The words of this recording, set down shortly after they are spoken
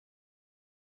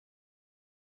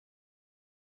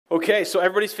Okay, so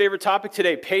everybody's favorite topic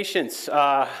today, patience.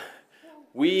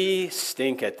 We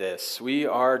stink at this. We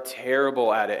are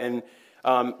terrible at it. And,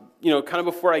 kind of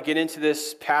before I get into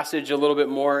this passage a little bit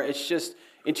more, it's just,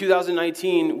 in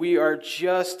 2019, we are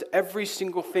just, every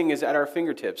single thing is at our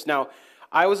fingertips. Now,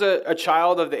 I was a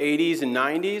child of the 80s and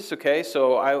 90s, okay?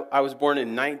 So I was born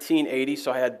in 1980,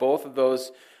 so I had both of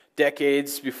those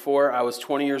decades before I was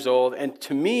 20 years old. And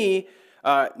to me,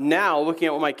 now, looking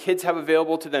at what my kids have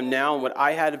available to them now and what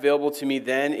I had available to me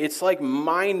then, it's like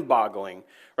mind-boggling,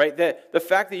 right? The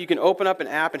fact that you can open up an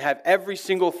app and have every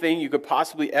single thing you could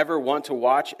possibly ever want to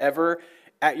watch ever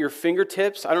at your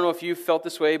fingertips. I don't know if you've felt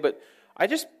this way, but I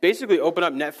just basically open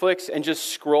up Netflix and just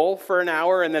scroll for an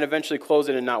hour and then eventually close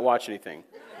it and not watch anything.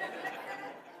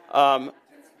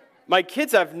 My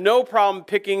kids have no problem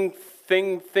picking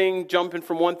jumping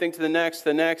from one thing to the next,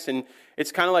 and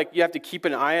it's kind of like you have to keep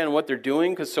an eye on what they're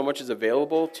doing because so much is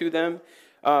available to them.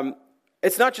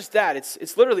 It's not just that.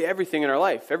 It's literally everything in our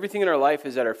life. Everything in our life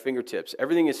is at our fingertips.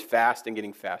 Everything is fast and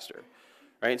getting faster,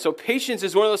 right? And so patience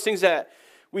is one of those things that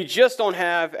we just don't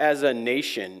have as a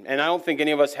nation, and I don't think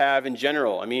any of us have in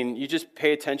general. I mean, you just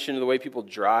pay attention to the way people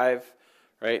drive,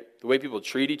 right? The way people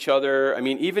treat each other. I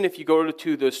mean, even if you go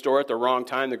to the store at the wrong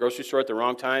time, the grocery store at the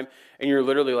wrong time, and you're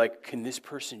literally like, can this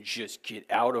person just get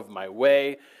out of my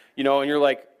way? And you're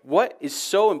like, what is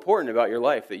so important about your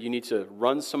life that you need to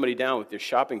run somebody down with your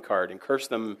shopping cart and curse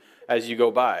them as you go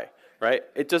by, right?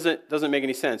 It doesn't make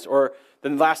any sense. Or the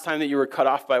last time that you were cut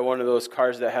off by one of those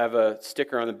cars that have a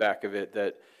sticker on the back of it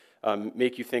that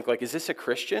make you think, like, is this a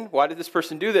Christian? Why did this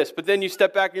person do this? But then you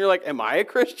step back and you're like, am I a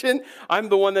Christian? I'm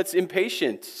the one that's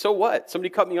impatient. So what? Somebody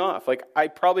cut me off. Like, I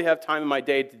probably have time in my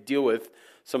day to deal with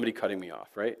somebody cutting me off,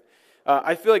 right?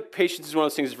 I feel like patience is one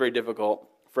of those things that's very difficult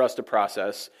for us to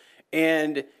process.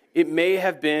 And it may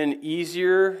have been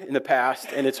easier in the past,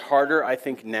 and it's harder, I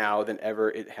think, now than ever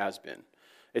it has been.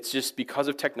 It's just because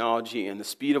of technology and the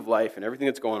speed of life and everything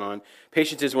that's going on.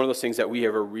 Patience is one of those things that we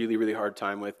have a really, really hard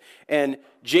time with. And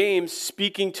James,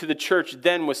 speaking to the church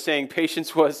then, was saying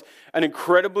patience was an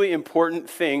incredibly important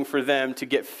thing for them to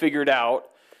get figured out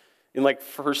in, like,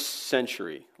 first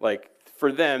century. Like,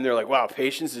 for them, they're like, wow,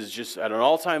 patience is just at an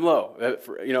all-time low.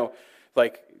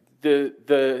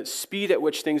 The speed at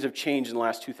which things have changed in the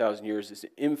last 2,000 years is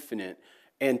infinite.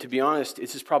 And to be honest,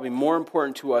 this is probably more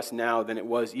important to us now than it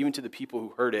was even to the people who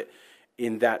heard it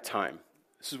in that time.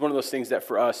 This is one of those things that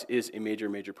for us is a major,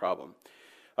 major problem.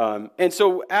 And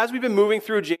so as we've been moving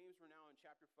through James, we're now in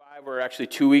chapter 5. We're actually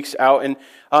 2 weeks out. And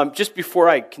just before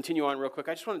I continue on real quick,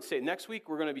 I just wanted to say next week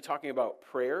we're going to be talking about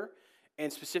prayer.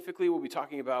 And specifically we'll be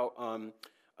talking about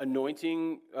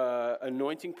anointing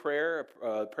prayer,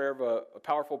 a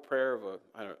powerful prayer of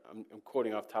I'm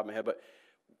quoting off the top of my head, but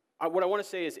what I want to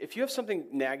say is if you have something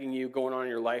nagging you going on in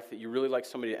your life that you really like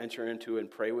somebody to enter into and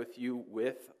pray with you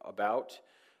about,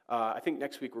 I think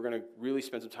next week we're going to really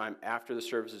spend some time after the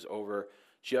service is over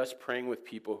just praying with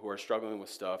people who are struggling with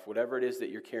stuff, whatever it is that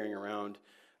you're carrying around,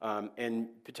 and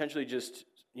potentially just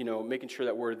making sure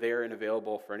that we're there and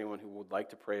available for anyone who would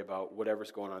like to pray about whatever's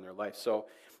going on in their life. So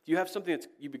if you have something that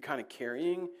you've been kind of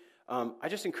carrying, I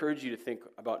just encourage you to think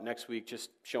about next week just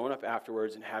showing up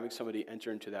afterwards and having somebody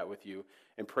enter into that with you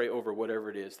and pray over whatever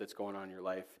it is that's going on in your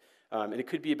life. And it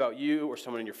could be about you or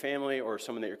someone in your family or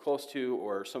someone that you're close to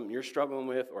or something you're struggling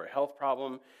with or a health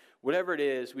problem. Whatever it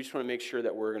is, we just want to make sure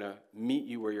that we're going to meet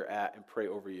you where you're at and pray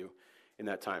over you in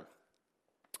that time.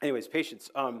 Anyways, patience.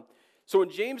 So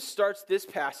when James starts this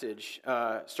passage,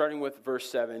 starting with verse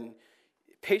 7,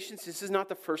 patience, this is not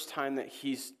the first time that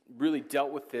he's really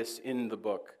dealt with this in the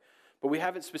book. But we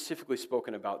haven't specifically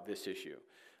spoken about this issue.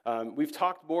 We've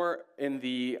talked more in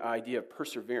the idea of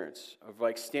perseverance, of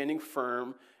like standing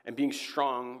firm and being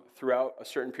strong throughout a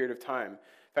certain period of time.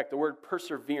 In fact, the word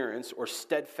perseverance or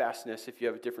steadfastness, if you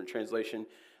have a different translation,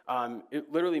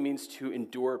 it literally means to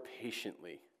endure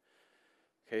patiently.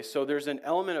 Okay, so there's an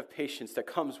element of patience that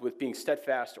comes with being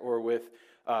steadfast or with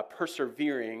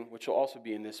persevering, which will also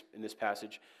be in this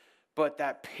passage. But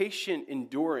that patient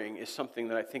enduring is something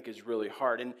that I think is really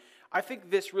hard. And I think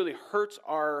this really hurts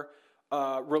our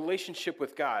relationship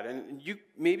with God. And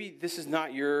maybe this is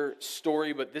not your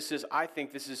story, but I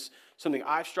think this is something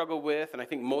I've struggled with, and I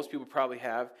think most people probably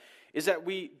have, is that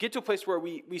we get to a place where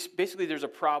we basically there's a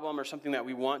problem or something that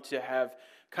we want to have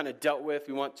kind of dealt with.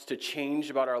 We want to change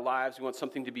about our lives. We want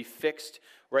something to be fixed,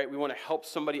 right? We want to help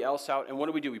somebody else out. And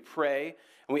what do? We pray,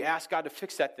 and we ask God to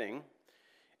fix that thing.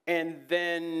 And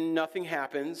then nothing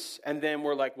happens, and then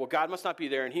we're like, well, God must not be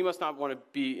there, and he must not want to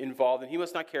be involved, and he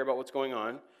must not care about what's going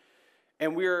on.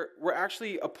 And we're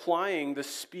actually applying the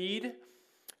speed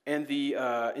and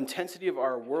the intensity of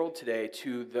our world today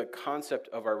to the concept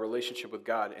of our relationship with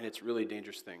God, and it's really a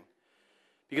dangerous thing.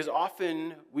 Because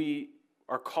often we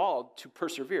are called to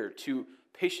persevere, to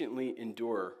patiently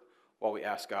endure while we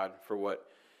ask God for what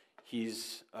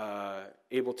he's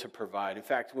able to provide. In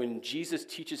fact, when Jesus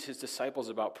teaches his disciples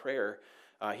about prayer,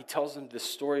 he tells them this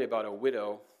story about a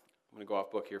widow. I'm going to go off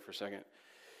book here for a second.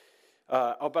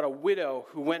 About a widow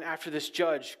who went after this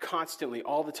judge constantly,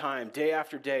 all the time, day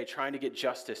after day, trying to get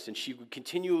justice. And she would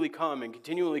continually come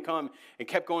and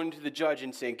kept going to the judge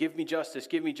and saying, give me justice,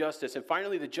 give me justice. And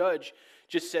finally the judge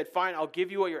just said, fine, I'll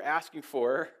give you what you're asking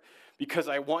for because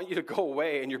I want you to go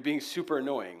away and you're being super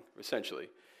annoying, essentially.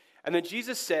 And then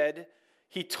Jesus said,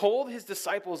 he told his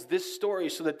disciples this story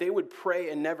so that they would pray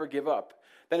and never give up.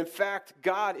 That in fact,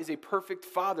 God is a perfect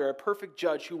Father, a perfect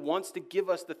judge who wants to give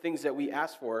us the things that we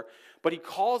ask for, but he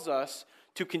calls us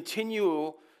to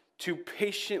continue to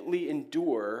patiently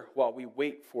endure while we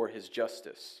wait for his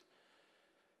justice.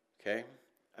 Okay?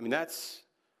 I mean, that's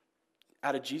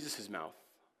out of Jesus' mouth.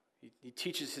 He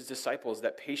teaches his disciples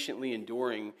that patiently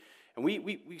enduring, and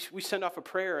we send off a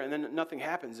prayer and then nothing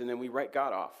happens, and then we write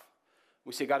God off.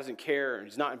 We say God doesn't care, and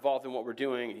he's not involved in what we're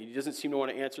doing, and he doesn't seem to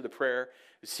want to answer the prayer.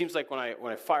 It seems like when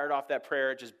I fired off that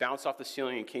prayer, it just bounced off the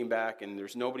ceiling and came back, and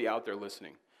there's nobody out there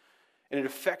listening. And it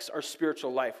affects our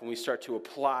spiritual life when we start to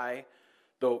apply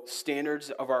the standards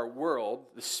of our world,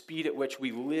 the speed at which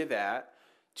we live at,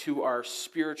 to our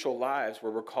spiritual lives,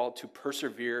 where we're called to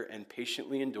persevere and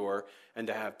patiently endure and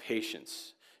to have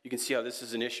patience. You can see how this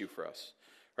is an issue for us.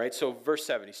 Right? So verse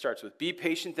 7, he starts with, be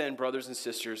patient then, brothers and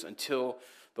sisters, until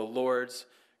the Lord's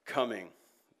coming.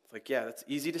 It's like, yeah, that's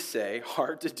easy to say,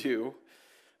 hard to do.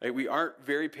 Right? We aren't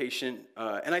very patient.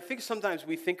 And I think sometimes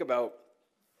we think about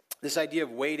this idea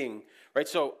of waiting. Right?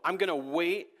 So I'm going to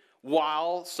wait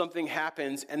while something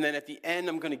happens, and then at the end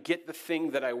I'm going to get the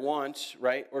thing that I want,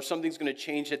 right? Or something's going to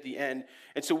change at the end.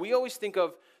 And so we always think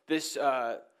of this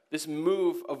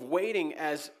move of waiting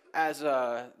as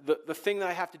the thing that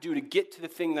I have to do to get to the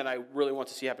thing that I really want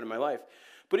to see happen in my life.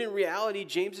 But in reality,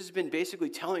 James has been basically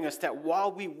telling us that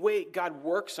while we wait, God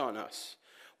works on us.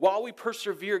 While we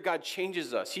persevere, God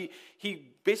changes us. He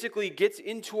basically gets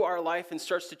into our life and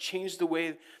starts to change the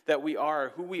way that we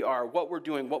are, who we are, what we're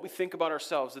doing, what we think about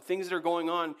ourselves, the things that are going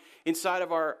on inside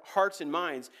of our hearts and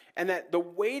minds. And that the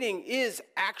waiting is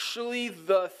actually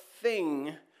the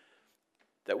thing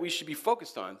that we should be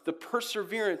focused on. The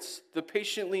perseverance, the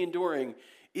patiently enduring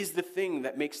is the thing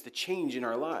that makes the change in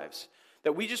our lives.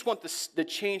 That we just want the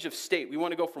change of state. We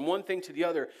want to go from one thing to the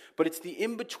other, but it's the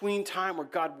in-between time where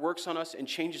God works on us and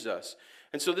changes us.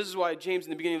 And so this is why James in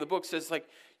the beginning of the book says, like,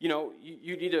 you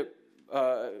need to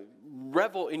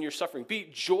revel in your suffering. Be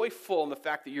joyful in the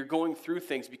fact that you're going through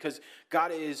things because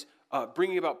God is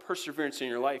bringing about perseverance in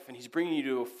your life, and he's bringing you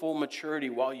to a full maturity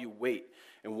while you wait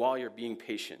and while you're being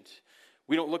patient.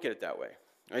 We don't look at it that way.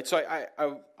 Right? So I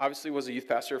obviously was a youth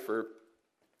pastor for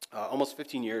almost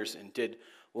 15 years and did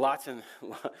lots and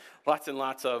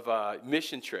lots of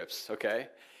mission trips, okay?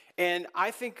 And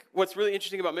I think what's really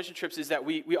interesting about mission trips is that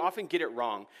we often get it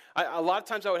wrong. A lot of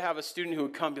times I would have a student who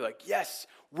would come and be like, yes,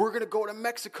 we're going to go to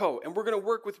Mexico, and we're going to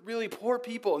work with really poor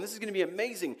people, and this is going to be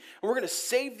amazing, and we're going to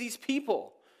save these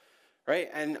people, right?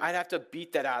 And I'd have to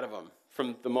beat that out of them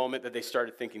from the moment that they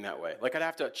started thinking that way. Like, I'd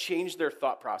have to change their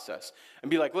thought process and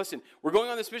be like, listen, we're going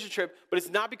on this mission trip, but it's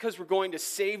not because we're going to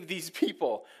save these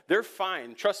people. They're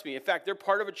fine, trust me. In fact, they're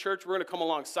part of a church. We're going to come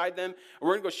alongside them, and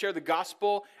we're going to go share the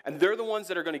gospel, and they're the ones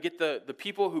that are going to get the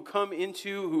people who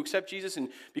who accept Jesus and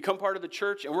become part of the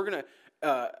church, and we're going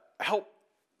to help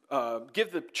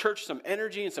give the church some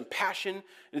energy and some passion, and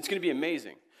it's going to be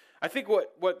amazing. I think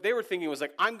what they were thinking was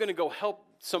like, I'm going to go help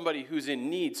somebody who's in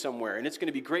need somewhere, and it's going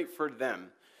to be great for them.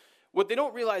 What they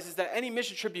don't realize is that any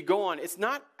mission trip you go on, it's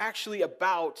not actually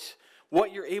about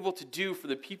what you're able to do for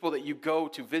the people that you go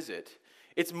to visit.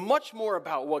 It's much more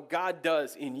about what God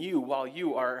does in you while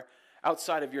you are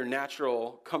outside of your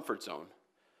natural comfort zone.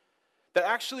 That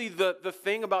actually the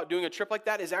thing about doing a trip like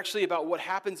that is actually about what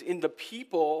happens in the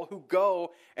people who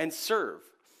go and serve.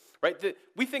 Right?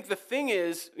 We think the thing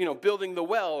is, building the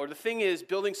well, or the thing is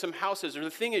building some houses, or the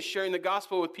thing is sharing the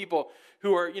gospel with people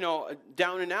who are,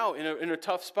 down and out in a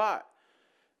tough spot.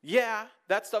 Yeah,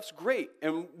 that stuff's great,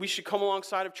 and we should come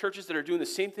alongside of churches that are doing the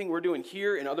same thing we're doing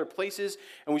here in other places,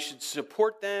 and we should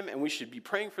support them, and we should be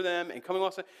praying for them and coming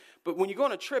alongside. But when you go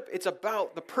on a trip, it's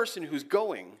about the person who's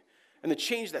going and the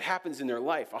change that happens in their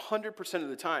life. 100% of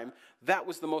the time, that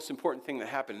was the most important thing that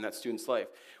happened in that student's life.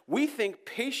 We think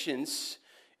patience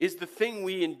is the thing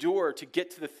we endure to get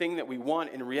to the thing that we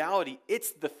want. In reality,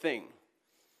 it's the thing.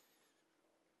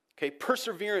 Okay,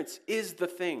 perseverance is the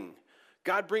thing.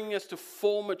 God bringing us to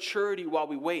full maturity while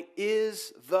we wait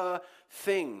is the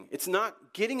thing. It's not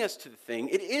getting us to the thing.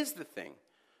 It is the thing.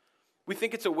 We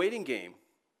think it's a waiting game.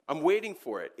 I'm waiting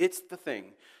for it. It's the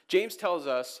thing. James tells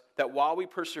us that while we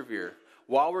persevere,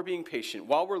 while we're being patient,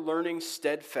 while we're learning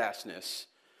steadfastness,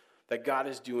 that God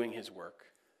is doing his work.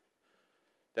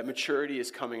 That maturity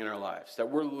is coming in our lives. That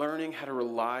we're learning how to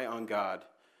rely on God.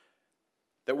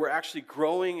 That we're actually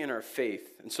growing in our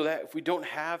faith. And so that if we don't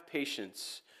have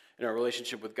patience in our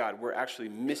relationship with God, we're actually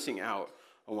missing out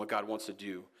on what God wants to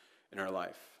do in our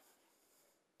life.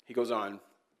 He goes on,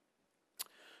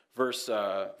 verse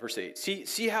 8.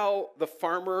 See how the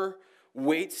farmer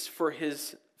waits for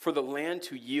the land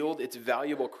to yield its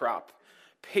valuable crop,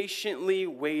 patiently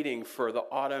waiting for the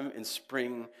autumn and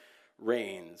spring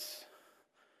rains.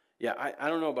 Yeah, I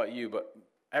don't know about you, but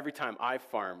every time I've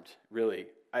farmed, really,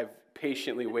 I've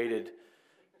patiently waited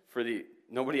for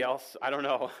nobody else. I don't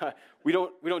know. We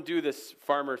don't do this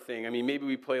farmer thing. I mean, maybe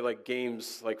we play like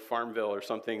games like Farmville or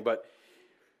something, but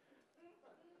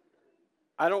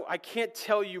I can't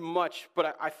tell you much,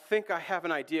 but I think I have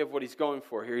an idea of what he's going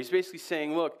for here. He's basically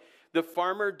saying, look, the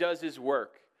farmer does his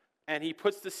work, and he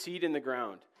puts the seed in the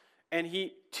ground, and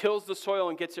he tills the soil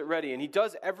and gets it ready, and he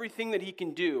does everything that he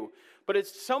can do. But at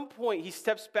some point, he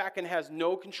steps back and has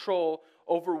no control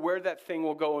over where that thing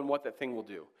will go and what that thing will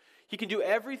do. He can do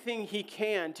everything he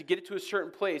can to get it to a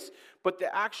certain place, but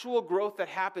the actual growth that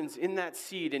happens in that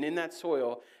seed and in that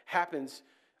soil happens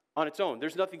on its own.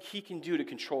 There's nothing he can do to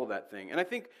control that thing. And I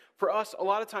think for us, a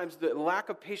lot of times, the lack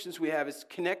of patience we have is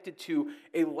connected to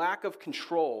a lack of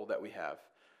control that we have.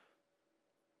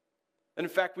 And in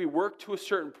fact, we work to a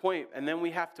certain point, and then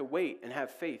we have to wait and have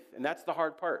faith. And that's the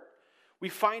hard part. We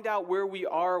find out where we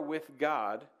are with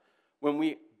God when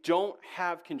we don't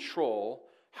have control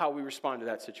how we respond to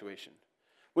that situation.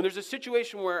 When there's a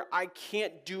situation where I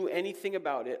can't do anything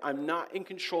about it, I'm not in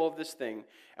control of this thing,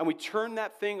 and we turn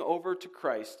that thing over to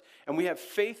Christ, and we have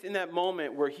faith in that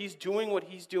moment where he's doing what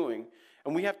he's doing,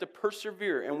 and we have to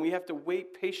persevere, and we have to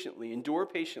wait patiently, endure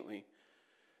patiently,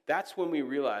 that's when we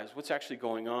realize what's actually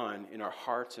going on in our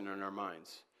hearts and in our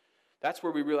minds. That's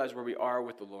where we realize where we are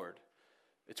with the Lord.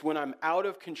 It's when I'm out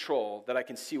of control that I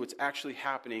can see what's actually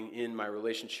happening in my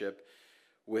relationship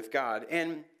with God.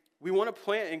 And we want to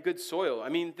plant in good soil. I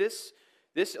mean, this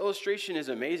illustration is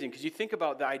amazing because you think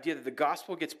about the idea that the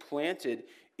gospel gets planted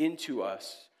into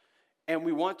us and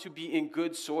we want to be in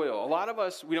good soil. A lot of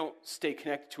us, we don't stay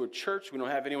connected to a church. We don't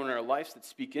have anyone in our lives that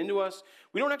speak into us.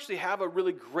 We don't actually have a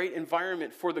really great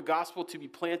environment for the gospel to be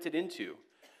planted into.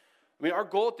 I mean, our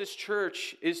goal at this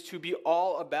church is to be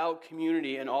all about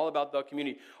community and all about the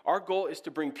community. Our goal is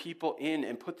to bring people in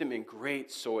and put them in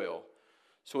great soil.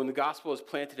 So when the gospel is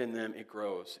planted in them, it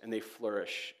grows and they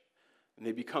flourish and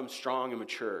they become strong and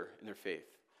mature in their faith.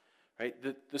 Right?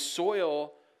 The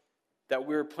soil that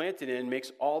we're planted in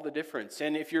makes all the difference.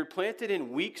 And if you're planted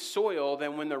in weak soil,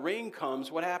 then when the rain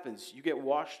comes, what happens? You get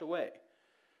washed away.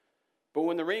 But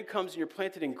when the rain comes and you're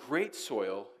planted in great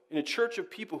soil, in a church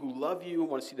of people who love you,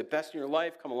 want to see the best in your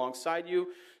life, come alongside you,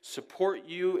 support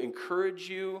you, encourage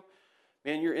you,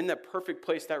 man, you're in that perfect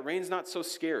place. That rain's not so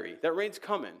scary. That rain's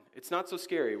coming. It's not so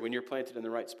scary when you're planted in the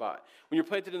right spot. When you're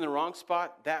planted in the wrong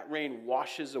spot, that rain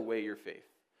washes away your faith.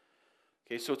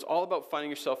 Okay, so it's all about finding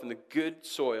yourself in the good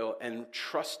soil and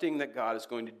trusting that God is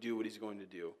going to do what he's going to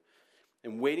do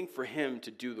and waiting for him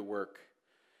to do the work.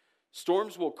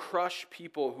 Storms will crush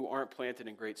people who aren't planted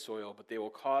in great soil, but they will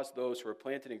cause those who are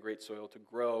planted in great soil to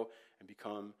grow and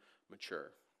become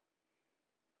mature.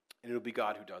 And it'll be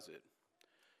God who does it.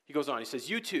 He goes on, he says,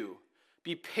 you too,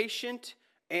 be patient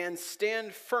and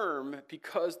stand firm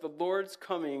because the Lord's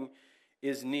coming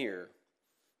is near.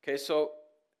 Okay, so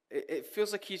it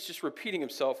feels like he's just repeating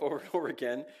himself over and over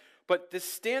again. But this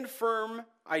stand firm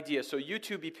idea, so you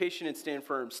too, be patient and stand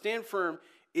firm. Stand firm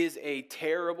is a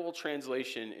terrible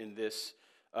translation in this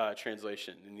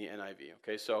translation, in the NIV.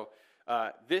 Okay, so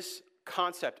this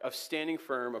concept of standing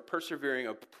firm, of persevering,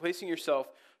 of placing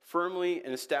yourself firmly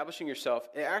and establishing yourself,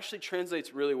 it actually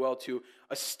translates really well to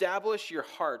establish your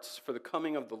hearts for the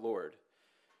coming of the Lord.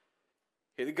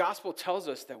 Okay, the gospel tells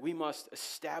us that we must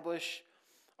establish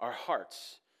our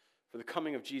hearts for the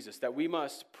coming of Jesus, that we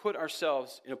must put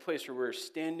ourselves in a place where we're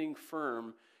standing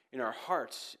firm in our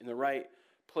hearts in the right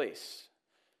place,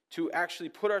 to actually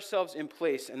put ourselves in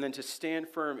place and then to stand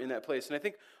firm in that place. And I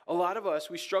think a lot of us,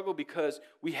 we struggle because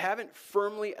we haven't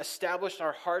firmly established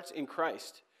our hearts in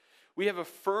Christ. We have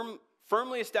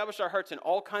firmly established our hearts in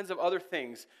all kinds of other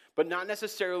things, but not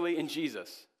necessarily in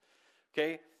Jesus.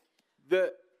 Okay?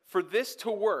 For this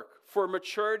to work, for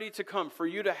maturity to come, for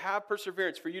you to have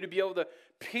perseverance, for you to be able to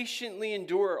patiently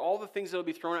endure all the things that will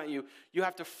be thrown at you, you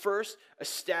have to first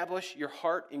establish your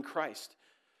heart in Christ.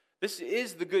 This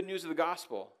is the good news of the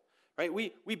gospel, right?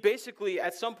 We basically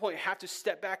at some point have to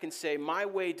step back and say, my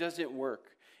way doesn't work.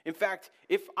 In fact,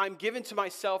 if I'm given to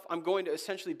myself, I'm going to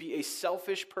essentially be a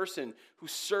selfish person who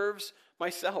serves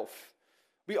myself.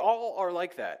 We all are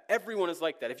like that. Everyone is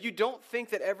like that. If you don't think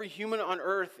that every human on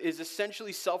earth is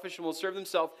essentially selfish and will serve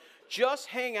themselves, just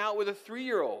hang out with a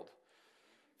 3-year-old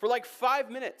for like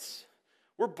 5 minutes.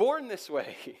 We're born this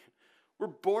way. We're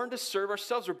born to serve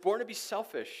ourselves. We're born to be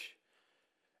selfish.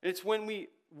 And it's when we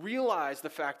realize the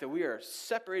fact that we are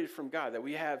separated from God, that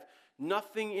we have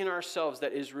nothing in ourselves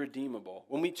that is redeemable.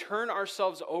 When we turn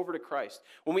ourselves over to Christ,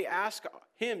 when we ask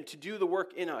Him to do the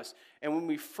work in us, and when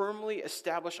we firmly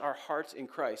establish our hearts in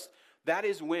Christ, that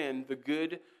is when the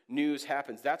good news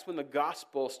happens. That's when the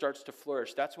gospel starts to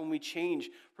flourish. That's when we change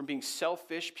from being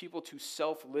selfish people to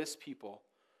selfless people.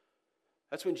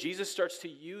 That's when Jesus starts to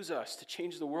use us to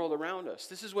change the world around us.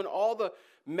 This is when all the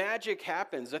magic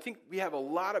happens. I think we have a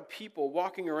lot of people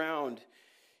walking around,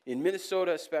 in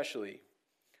Minnesota especially,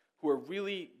 who are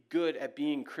really good at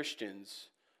being Christians,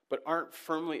 but aren't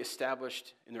firmly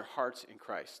established in their hearts in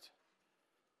Christ.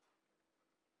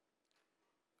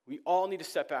 We all need to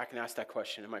step back and ask that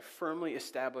question. Am I firmly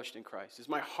established in Christ? Is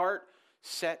my heart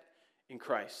set in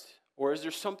Christ? Or is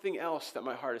there something else that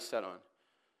my heart is set on?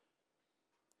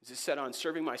 Is it set on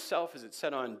serving myself? Is it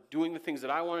set on doing the things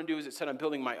that I want to do? Is it set on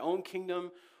building my own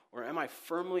kingdom? Or am I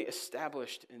firmly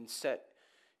established and set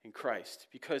in Christ?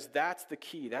 Because that's the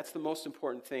key. That's the most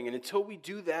important thing. And until we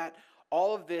do that,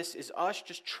 all of this is us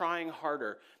just trying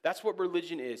harder. That's what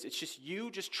religion is. It's just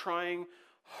you just trying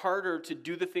harder to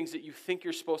do the things that you think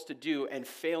you're supposed to do and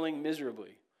failing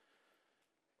miserably.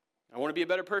 I want to be a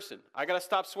better person. I got to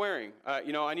stop swearing.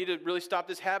 I need to really stop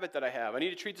this habit that I have. I need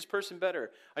to treat this person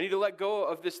better. I need to let go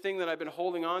of this thing that I've been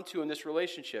holding on to in this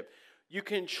relationship. You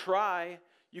can try.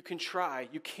 You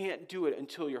can't do it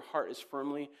until your heart is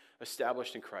firmly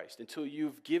established in Christ, until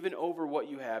you've given over what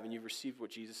you have and you've received what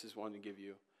Jesus is wanting to give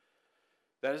you.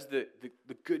 That is the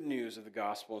good news of the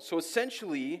gospel. So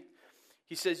essentially,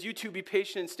 he says, you too be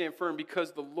patient and stand firm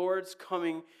because the Lord's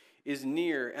coming is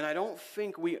near. And I don't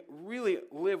think we really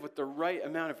live with the right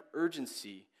amount of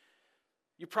urgency.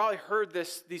 You probably heard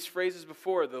these phrases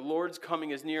before, the Lord's coming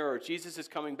is near, or Jesus is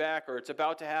coming back, or it's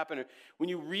about to happen. When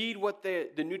you read what the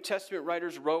New Testament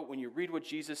writers wrote, when you read what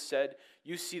Jesus said,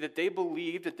 you see that they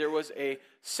believed that there was a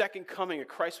second coming, a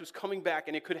Christ was coming back,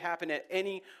 and it could happen at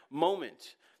any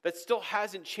moment. That still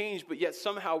hasn't changed, but yet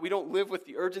somehow we don't live with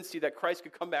the urgency that Christ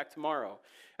could come back tomorrow.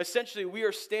 Essentially, we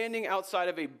are standing outside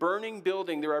of a burning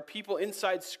building. There are people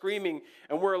inside screaming,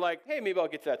 and we're like, hey, maybe I'll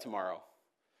get to that tomorrow.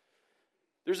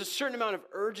 There's a certain amount of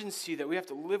urgency that we have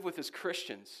to live with as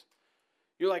Christians.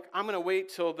 You're like, I'm going to wait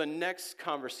till the next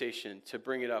conversation to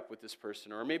bring it up with this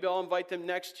person, or maybe I'll invite them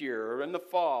next year, or in the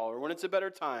fall, or when it's a better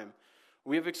time.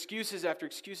 We have excuses after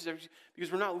excuses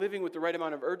because we're not living with the right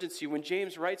amount of urgency. When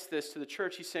James writes this to the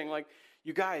church, he's saying, like,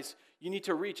 you guys, you need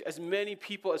to reach as many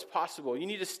people as possible. You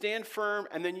need to stand firm,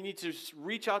 and then you need to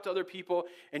reach out to other people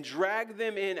and drag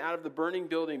them in out of the burning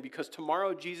building, because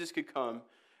tomorrow Jesus could come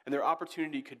and their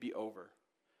opportunity could be over.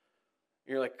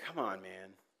 And you're like, come on, man.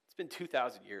 It's been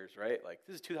 2,000 years, right? Like,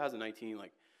 this is 2019.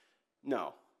 Like,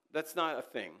 no, that's not a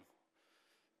thing.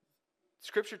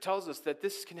 Scripture tells us that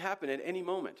this can happen at any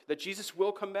moment, that Jesus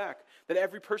will come back, that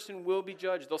every person will be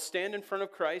judged. They'll stand in front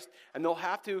of Christ, and they'll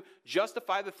have to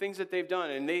justify the things that they've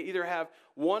done. And they either have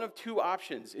one of two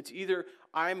options. It's either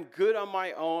I'm good on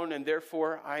my own, and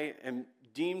therefore I am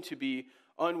deemed to be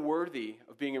unworthy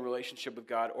of being in relationship with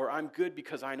God, or I'm good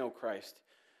because I know Christ,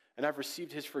 and I've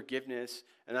received His forgiveness,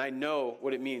 and I know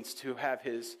what it means to have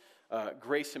His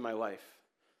grace in my life.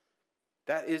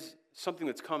 That is something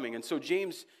that's coming. And so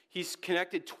James, he's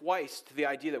connected twice to the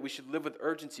idea that we should live with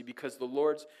urgency because the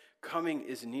Lord's coming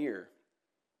is near.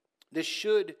 This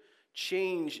should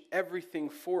change everything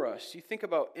for us. You think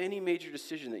about any major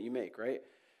decision that you make, right?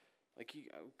 Like, you're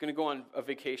going to go on a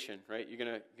vacation, right? You're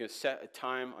going to set a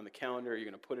time on the calendar.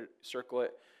 You're going to circle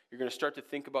it. You're going to start to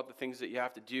think about the things that you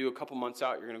have to do. A couple months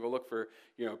out, you're going to go look for,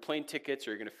 plane tickets,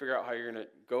 or you're going to figure out how you're going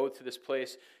to go to this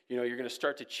place. You're going to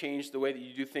start to change the way that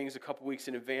you do things a couple weeks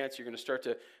in advance. You're going to start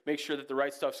to make sure that the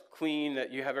right stuff's clean,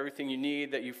 that you have everything you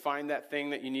need, that you find that thing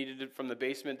that you needed from the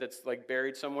basement that's like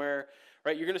buried somewhere,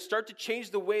 right? You're going to start to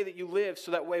change the way that you live,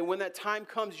 so that way when that time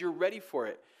comes, you're ready for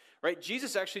it. Right?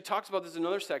 Jesus actually talks about this in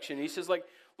another section. He says, like,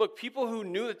 Look, people who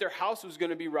knew that their house was going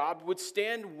to be robbed would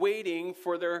stand waiting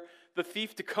for the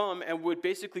thief to come and would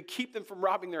basically keep them from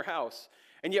robbing their house.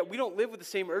 And yet we don't live with the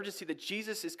same urgency that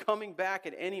Jesus is coming back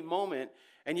at any moment,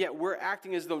 and yet we're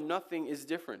acting as though nothing is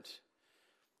different.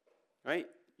 Right?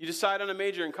 You decide on a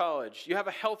major in college. You have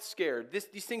a health scare.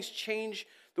 These things change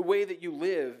the way that you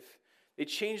live. They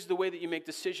change the way that you make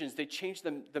decisions. They change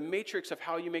the matrix of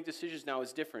how you make decisions now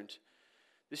is different.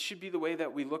 This should be the way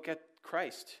that we look at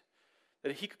Christ.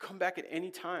 That he could come back at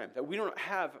any time. That we don't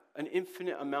have an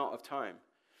infinite amount of time.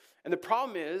 And the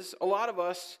problem is, a lot of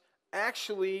us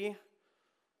actually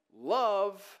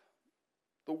love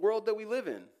the world that we live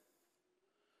in.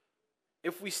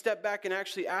 If we step back and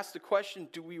actually ask the question,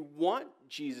 do we want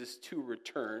Jesus to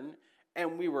return,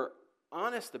 and we were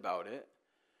honest about it,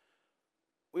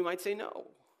 we might say no.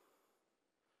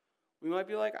 We might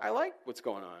be like, I like what's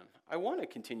going on. I want to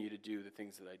continue to do the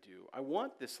things that I do. I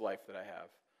want this life that I have.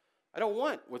 I don't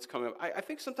want what's coming up. I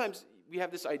think sometimes we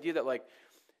have this idea that like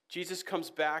Jesus comes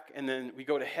back and then we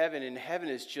go to heaven, and heaven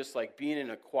is just like being in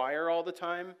a choir all the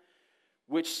time,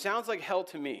 which sounds like hell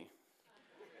to me.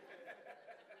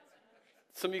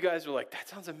 Some of you guys are like, that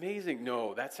sounds amazing.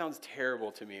 No, that sounds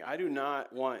terrible to me. I do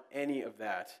not want any of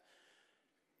that.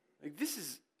 Like, this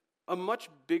is a much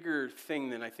bigger thing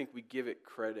than I think we give it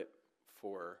credit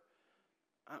for.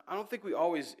 I don't think we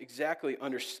always exactly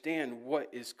understand what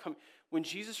is coming. When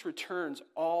Jesus returns,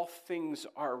 all things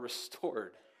are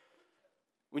restored.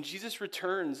 When Jesus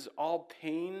returns, all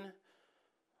pain,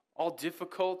 all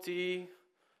difficulty,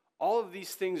 all of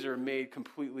these things are made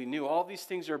completely new. All of these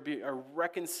things are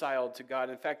reconciled to God.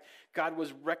 In fact, God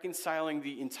was reconciling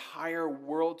the entire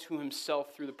world to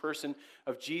himself through the person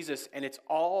of Jesus, and it's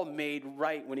all made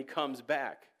right when he comes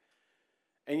back.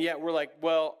 And yet we're like,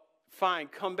 well, fine,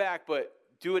 come back, but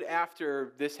do it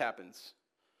after this happens.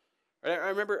 Right? I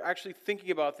remember actually thinking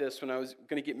about this when I was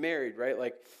going to get married, right?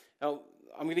 Like, now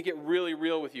I'm going to get really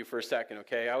real with you for a second,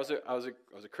 okay? I was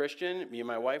a Christian. Me and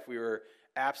my wife, we were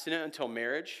abstinent until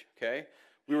marriage, okay?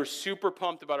 We were super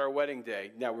pumped about our wedding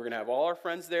day. Now, we're going to have all our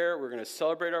friends there. We're going to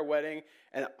celebrate our wedding,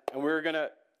 and we're going to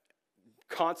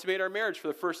consummate our marriage for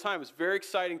the first time. It was very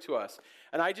exciting to us.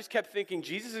 And I just kept thinking,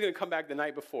 Jesus is going to come back the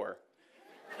night before.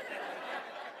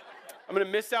 I'm going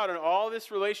to miss out on all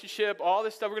this relationship, all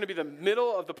this stuff. We're going to be the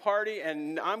middle of the party,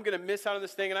 and I'm going to miss out on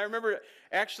this thing. And I remember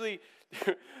actually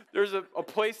there's a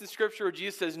place in Scripture where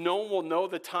Jesus says no one will know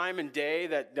the time and day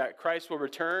that Christ will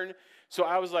return. So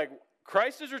I was like,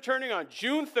 Christ is returning on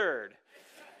June 3rd.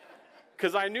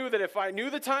 Because I knew that if I knew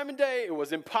the time and day, it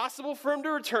was impossible for him to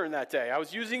return that day. I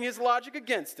was using his logic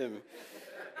against him.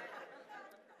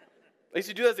 I used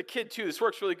to do that as a kid, too. This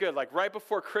works really good. Like right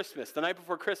before Christmas, the night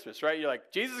before Christmas, right? You're like,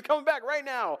 Jesus is coming back right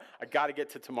now. I got to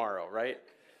get to tomorrow, right?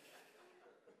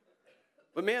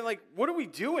 But man, like, what are we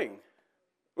doing?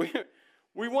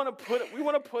 We want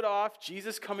to put off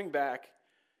Jesus coming back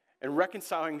and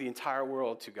reconciling the entire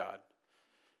world to God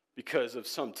because of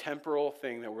some temporal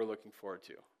thing that we're looking forward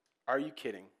to. Are you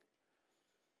kidding?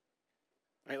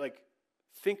 Right? Like,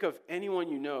 think of anyone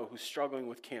you know who's struggling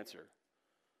with cancer.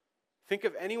 Think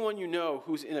of anyone you know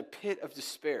who's in a pit of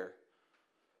despair.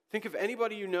 Think of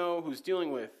anybody you know who's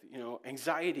dealing with,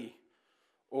 anxiety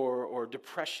or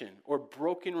depression or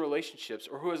broken relationships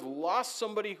or who has lost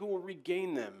somebody who will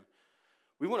regain them.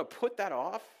 We want to put that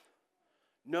off?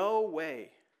 No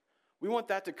way. We want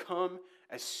that to come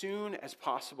as soon as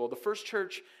possible. The first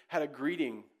church had a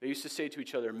greeting. They used to say to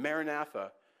each other,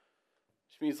 Maranatha,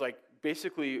 which means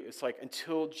basically it's like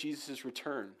until Jesus'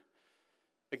 return.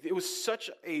 Like, it was such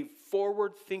a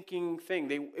forward-thinking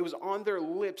thing. It was on their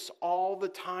lips all the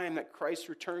time that Christ's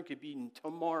return could be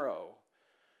tomorrow.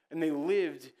 And they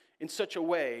lived in such a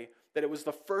way that it was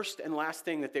the first and last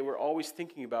thing that they were always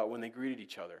thinking about when they greeted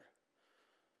each other.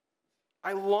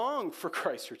 I long for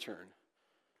Christ's return.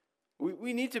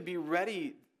 We need to be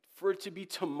ready for it to be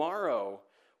tomorrow.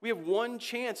 We have one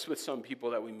chance with some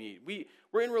people that we meet.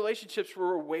 We're in relationships where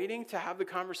we're waiting to have the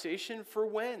conversation for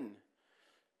when.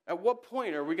 At what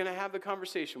point are we going to have the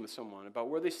conversation with someone about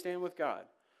where they stand with God?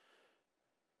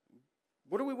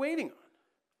 What are we waiting on?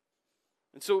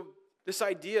 And so this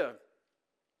idea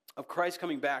of Christ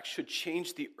coming back should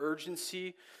change the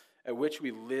urgency at which we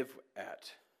live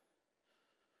at.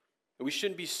 We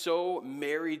shouldn't be so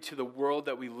married to the world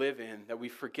that we live in that we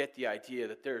forget the idea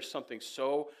that there is something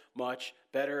so much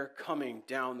better coming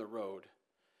down the road.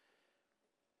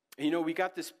 And we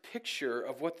got this picture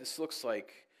of what this looks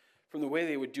like from the way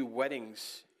they would do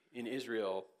weddings in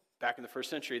Israel back in the first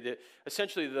century.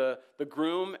 Essentially, the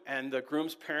groom and the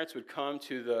groom's parents would come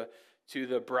to to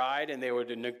the bride, and they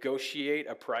would negotiate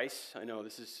a price. I know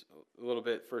this is a little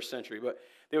bit first century, but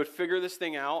they would figure this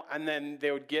thing out, and then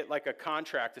they would get like a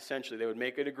contract, essentially. They would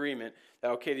make an agreement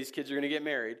that, okay, these kids are going to get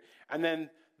married. And then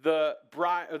the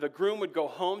bride or the groom would go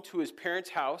home to his parents'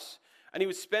 house, and he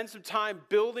would spend some time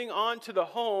building onto the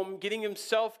home, getting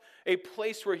himself a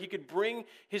place where he could bring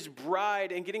his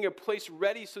bride and getting a place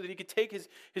ready so that he could take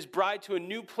his bride to a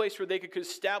new place where they could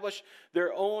establish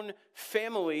their own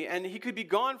family. And he could be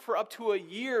gone for up to a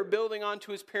year building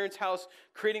onto his parents' house,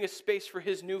 creating a space for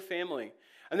his new family.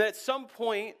 And then at some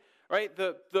point, right,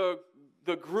 the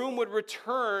groom would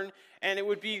return, and it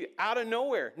would be out of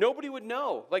nowhere. Nobody would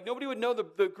know. Like, nobody would know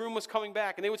the groom was coming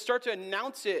back. And they would start to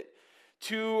announce it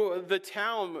to the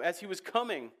town as he was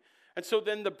coming. And so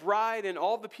then the bride and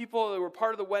all the people that were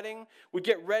part of the wedding would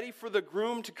get ready for the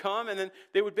groom to come, and then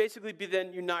they would basically be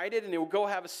then united, and they would go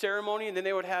have a ceremony, and then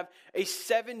they would have a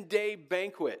 7-day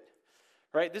banquet.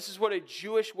 Right? This is what a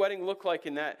Jewish wedding looked like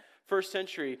in that first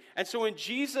century. And so when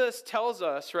Jesus tells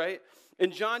us, right, in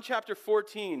John chapter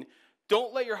 14,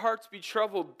 don't let your hearts be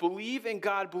troubled. Believe in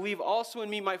God. Believe also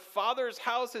in me. My Father's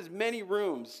house has many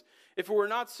rooms. If it were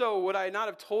not so, would I not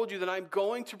have told you that I'm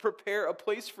going to prepare a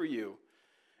place for you?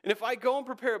 And if I go and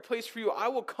prepare a place for you, I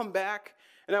will come back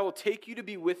and I will take you to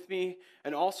be with me,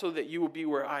 and also that you will be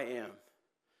where I am.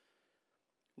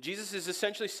 Jesus is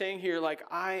essentially saying here, like,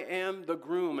 I am the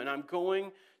groom, and I'm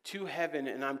going to heaven,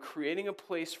 and I'm creating a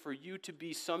place for you to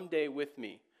be someday with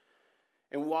me.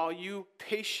 And while you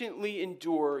patiently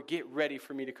endure, get ready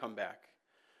for me to come back.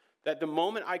 That the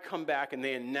moment I come back and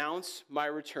they announce my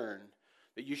return,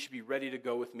 that you should be ready to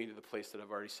go with me to the place that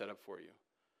I've already set up for you.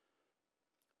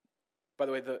 By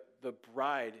the way, the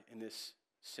bride in this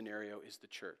scenario is the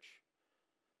church.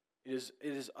 It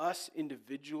is us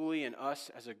individually and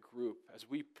us as a group, as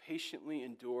we patiently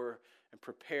endure and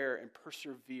prepare and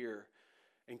persevere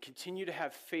and continue to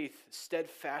have faith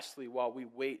steadfastly while we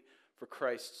wait for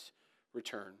Christ's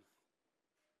return.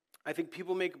 I think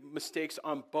people make mistakes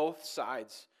on both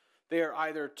sides. They are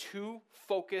either too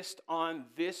focused on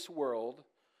this world,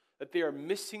 that they are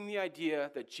missing the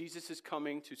idea that Jesus is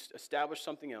coming to establish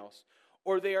something else,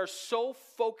 or they are so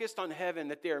focused on heaven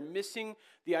that they are missing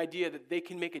the idea that they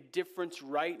can make a difference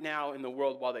right now in the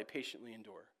world while they patiently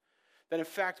endure. That in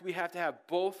fact, we have to have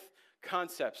both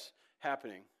concepts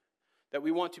happening. That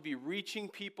we want to be reaching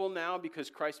people now because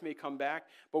Christ may come back,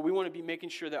 but we want to be making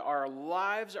sure that our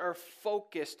lives are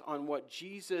focused on what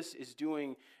Jesus is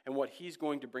doing and what he's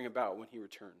going to bring about when he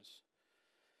returns.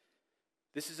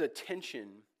 This is a tension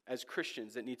as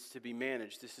Christians that needs to be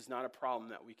managed. This is not a problem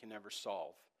that we can never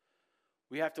solve.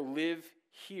 We have to live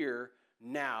here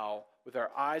now with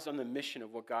our eyes on the mission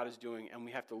of what God is doing, and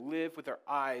we have to live with our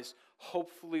eyes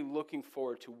hopefully looking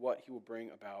forward to what he will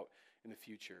bring about in the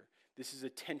future. This is a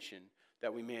tension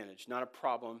that we manage, not a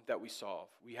problem that we solve.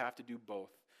 We have to do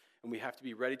both, and we have to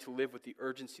be ready to live with the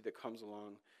urgency that comes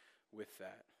along with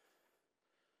that.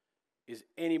 Is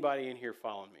anybody in here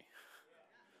following me?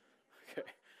 Okay.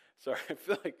 Sorry,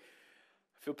 I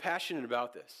feel passionate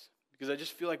about this because I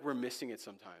just feel like we're missing it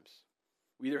sometimes.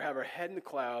 We either have our head in the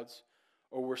clouds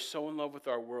or we're so in love with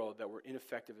our world that we're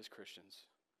ineffective as Christians.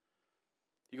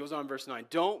 He goes on, verse 9,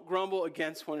 don't grumble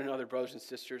against one another, brothers and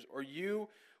sisters, or you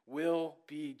will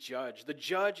be judged. The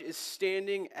judge is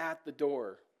standing at the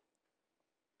door.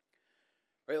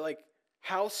 Right? Like,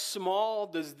 how small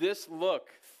does this look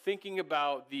thinking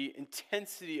about the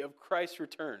intensity of Christ's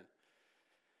return?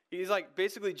 He's like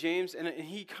basically James, and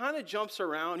he kind of jumps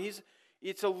around. He's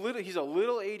a little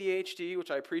ADHD,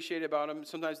 which I appreciate about him.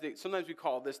 Sometimes we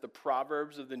call this the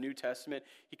Proverbs of the New Testament.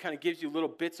 He kind of gives you little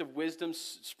bits of wisdom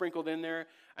sprinkled in there.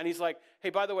 And he's like, hey,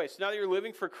 by the way, so now that you're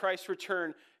living for Christ's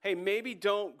return, hey, maybe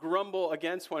don't grumble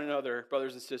against one another,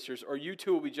 brothers and sisters, or you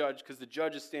too will be judged because the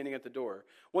judge is standing at the door.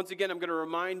 Once again, I'm going to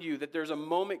remind you that there's a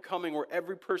moment coming where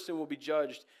every person will be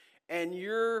judged, and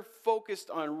you're focused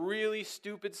on really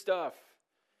stupid stuff.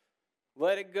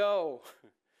 Let it go.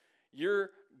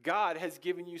 Your God has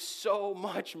given you so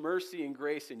much mercy and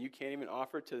grace, and you can't even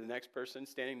offer it to the next person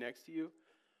standing next to you?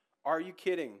 Are you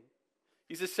kidding?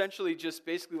 He's essentially just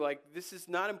basically like, this is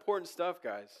not important stuff,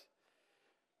 guys.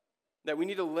 That we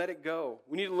need to let it go.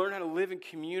 We need to learn how to live in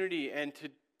community and to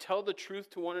tell the truth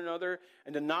to one another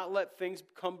and to not let things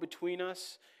come between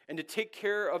us and to take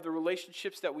care of the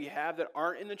relationships that we have that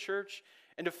aren't in the church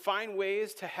and to find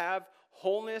ways to have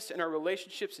wholeness in our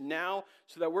relationships now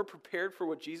so that we're prepared for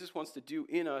what Jesus wants to do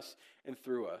in us and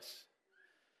through us.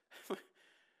 So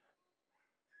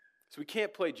we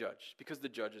can't play judge because the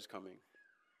judge is coming.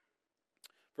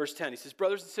 Verse 10, he says,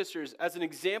 brothers and sisters, as an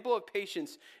example of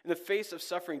patience in the face of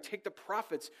suffering, take the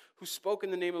prophets who spoke in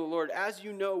the name of the Lord. As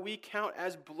you know, we count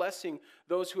as blessing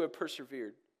those who have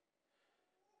persevered.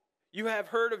 You have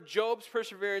heard of Job's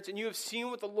perseverance, and you have seen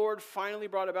what the Lord finally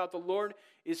brought about. The Lord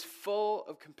is full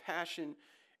of compassion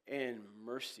and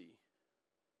mercy.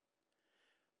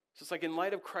 So it's like in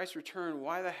light of Christ's return,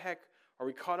 why the heck are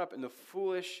we caught up in the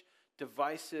foolish,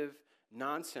 divisive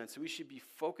nonsense? We should be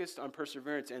focused on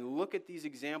perseverance and look at these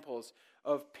examples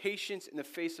of patience in the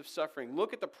face of suffering.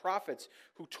 Look at the prophets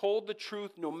who told the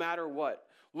truth no matter what.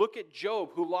 Look at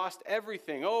Job, who lost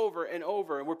everything over and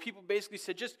over, and where people basically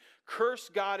said, just curse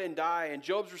God and die. And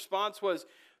Job's response was,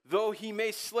 though he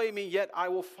may slay me, yet I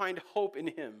will find hope in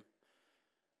him.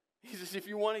 He says, if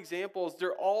you want examples,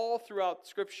 they're all throughout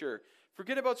Scripture.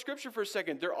 Forget about Scripture for a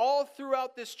second. They're all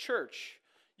throughout this church.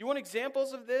 You want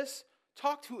examples of this?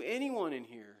 Talk to anyone in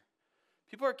here.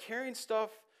 People are carrying stuff,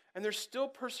 and they're still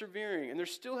persevering, and they're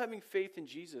still having faith in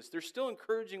Jesus. They're still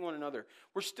encouraging one another.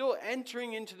 We're still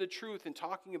entering into the truth and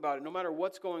talking about it, no matter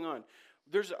what's going on.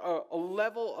 There's a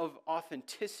level of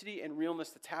authenticity and realness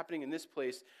that's happening in this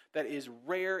place that is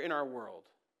rare in our world.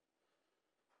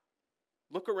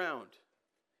 Look around.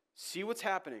 See what's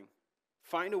happening.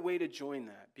 Find a way to join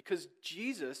that, because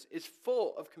Jesus is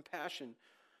full of compassion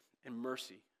and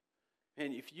mercy.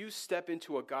 And if you step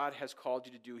into what God has called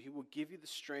you to do, He will give you the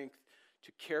strength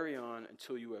to carry on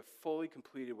until you have fully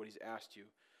completed what He's asked you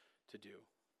to do.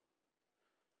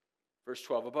 Verse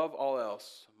 12, above all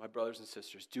else, my brothers and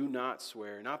sisters, do not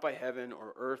swear, not by heaven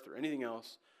or earth or anything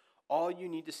else. All you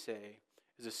need to say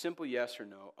is a simple yes or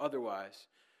no. Otherwise,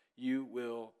 you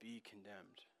will be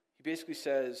condemned. He basically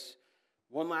says,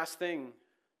 one last thing,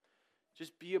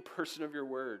 just be a person of your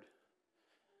word.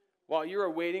 While you are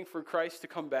waiting for Christ to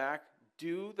come back,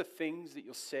 do the things that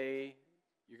you'll say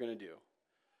you're going to do.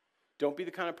 Don't be the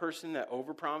kind of person that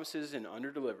overpromises and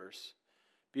underdelivers.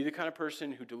 Be the kind of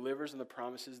person who delivers on the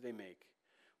promises they make.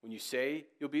 When you say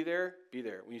you'll be there, be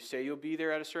there. When you say you'll be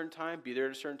there at a certain time, be there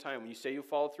at a certain time. When you say you'll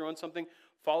follow through on something,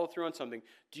 follow through on something.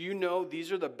 Do you know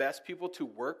these are the best people to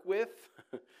work with?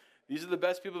 These are the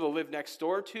best people to live next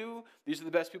door to. These are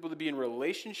the best people to be in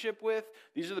relationship with.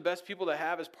 These are the best people to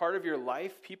have as part of your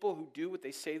life, people who do what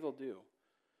they say they'll do.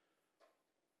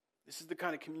 This is the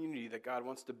kind of community that God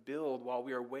wants to build while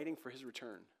we are waiting for His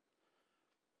return.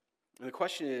 And the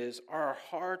question is, are our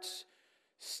hearts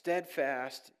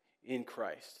steadfast in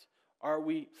Christ? Are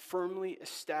we firmly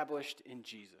established in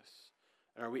Jesus?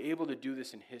 And are we able to do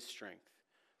this in His strength?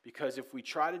 Because if we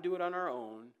try to do it on our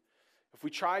own, if we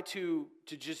try to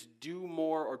just do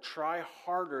more or try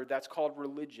harder, that's called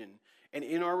religion. And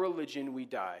in our religion, we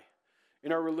die.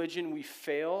 In our religion, we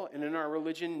fail. And in our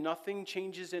religion, nothing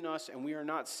changes in us, and we are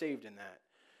not saved in that.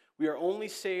 We are only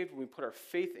saved when we put our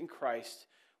faith in Christ.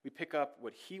 We pick up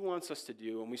what He wants us to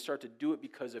do, and we start to do it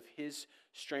because of His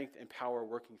strength and power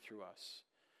working through us.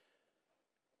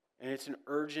 And it's an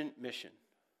urgent mission.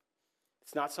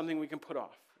 It's not something we can put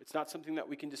off. It's not something that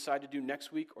we can decide to do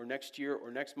next week or next year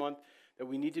or next month, that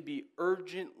we need to be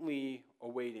urgently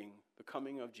awaiting the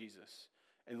coming of Jesus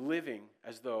and living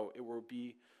as though it will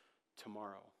be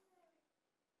tomorrow.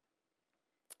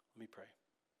 Let me pray.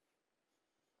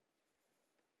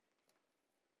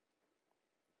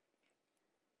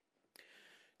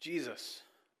 Jesus,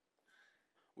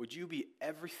 would you be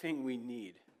everything we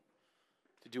need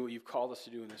to do what you've called us to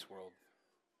do in this world?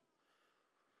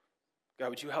 God,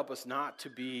 would you help us not to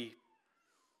be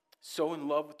so in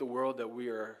love with the world that we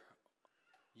are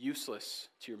useless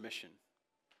to your mission?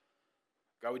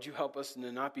 God, would you help us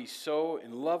to not be so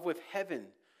in love with heaven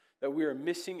that we are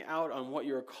missing out on what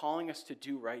you're calling us to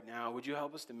do right now? Would you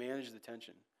help us to manage the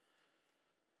tension?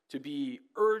 To be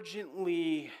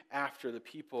urgently after the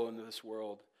people in this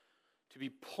world, to be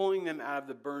pulling them out of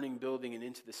the burning building and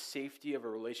into the safety of a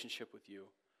relationship with you.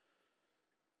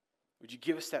 Would you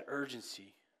give us that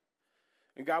urgency?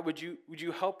 And God, would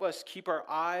you help us keep our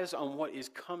eyes on what is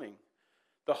coming,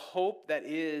 the hope that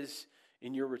is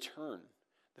in your return,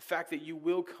 the fact that you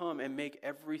will come and make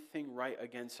everything right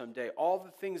again someday. All the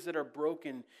things that are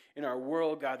broken in our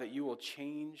world, God, that you will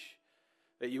change,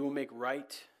 that you will make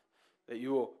right, that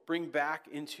you will bring back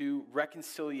into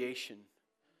reconciliation.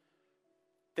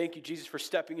 Thank you, Jesus, for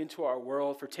stepping into our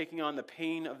world, for taking on the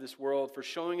pain of this world, for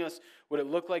showing us what it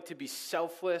looked like to be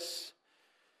selfless.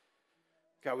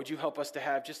 God, would you help us to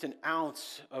have just an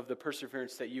ounce of the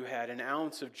perseverance that you had, an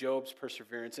ounce of Job's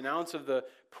perseverance, an ounce of the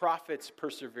prophet's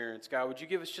perseverance. God, would you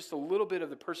give us just a little bit of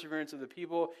the perseverance of the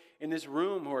people in this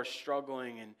room who are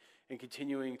struggling and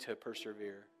continuing to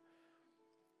persevere?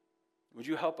 Would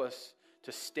you help us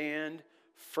to stand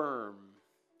firm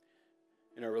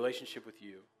in our relationship with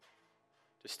you,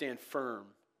 to stand firm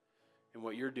in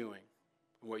what you're doing,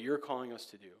 and what you're calling us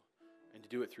to do, and to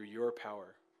do it through your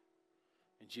power.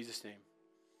 In Jesus' name,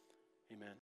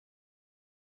 amen.